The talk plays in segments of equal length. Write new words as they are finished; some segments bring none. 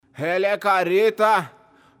Ela é careta,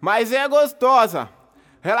 mas é gostosa.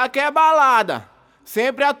 Ela quer balada,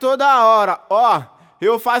 sempre a toda hora. Ó,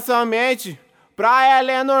 eu faço a mente, pra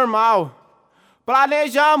ela é normal.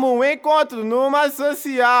 Planejamos um encontro numa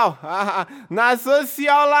social. Na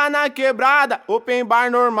social lá na quebrada, open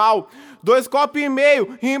bar normal. 2 copos e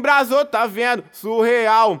meio, embrasou, tá vendo?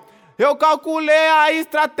 Surreal. Eu calculei a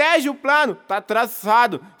estratégia, o plano tá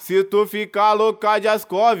traçado. Se tu ficar louca de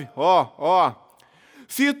Ascov, ó.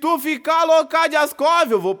 Se tu ficar louca de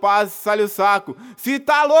Ascov, eu vou passar-lhe o saco. Se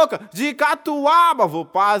tá louca de Catuaba, vou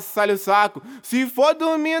passar-lhe o saco. Se for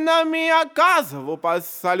dormir na minha casa, vou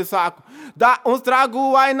passar-lhe o saco. Dá uns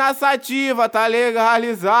trago aí na sativa, tá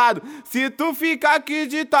legalizado. Se tu ficar aqui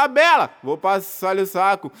de tabela, vou passar-lhe o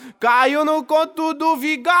saco. Caiu no conto do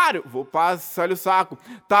vigário, vou passar-lhe o saco.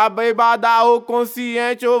 Tá bebada ou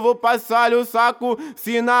consciente, eu vou passar-lhe o saco.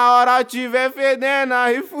 Se na hora tiver fedendo,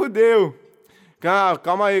 aí fudeu.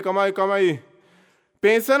 Calma aí.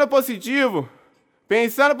 Pensando positivo.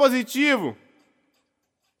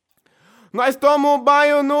 Nós tomamos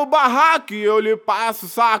banho no barraco e eu lhe passo o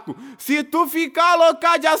saco. Se tu ficar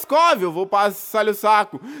louca de Ascov, eu vou passar-lhe o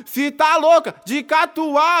saco. Se tá louca de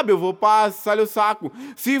Catuaba, eu vou passar-lhe o saco.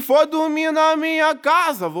 Se for dormir na minha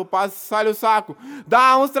casa, vou passar-lhe o saco.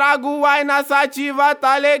 Dá uns trago aí na sativa,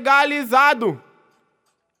 tá legalizado.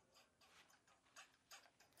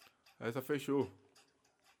 Essa fechou.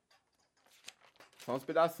 Só uns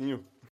pedacinhos.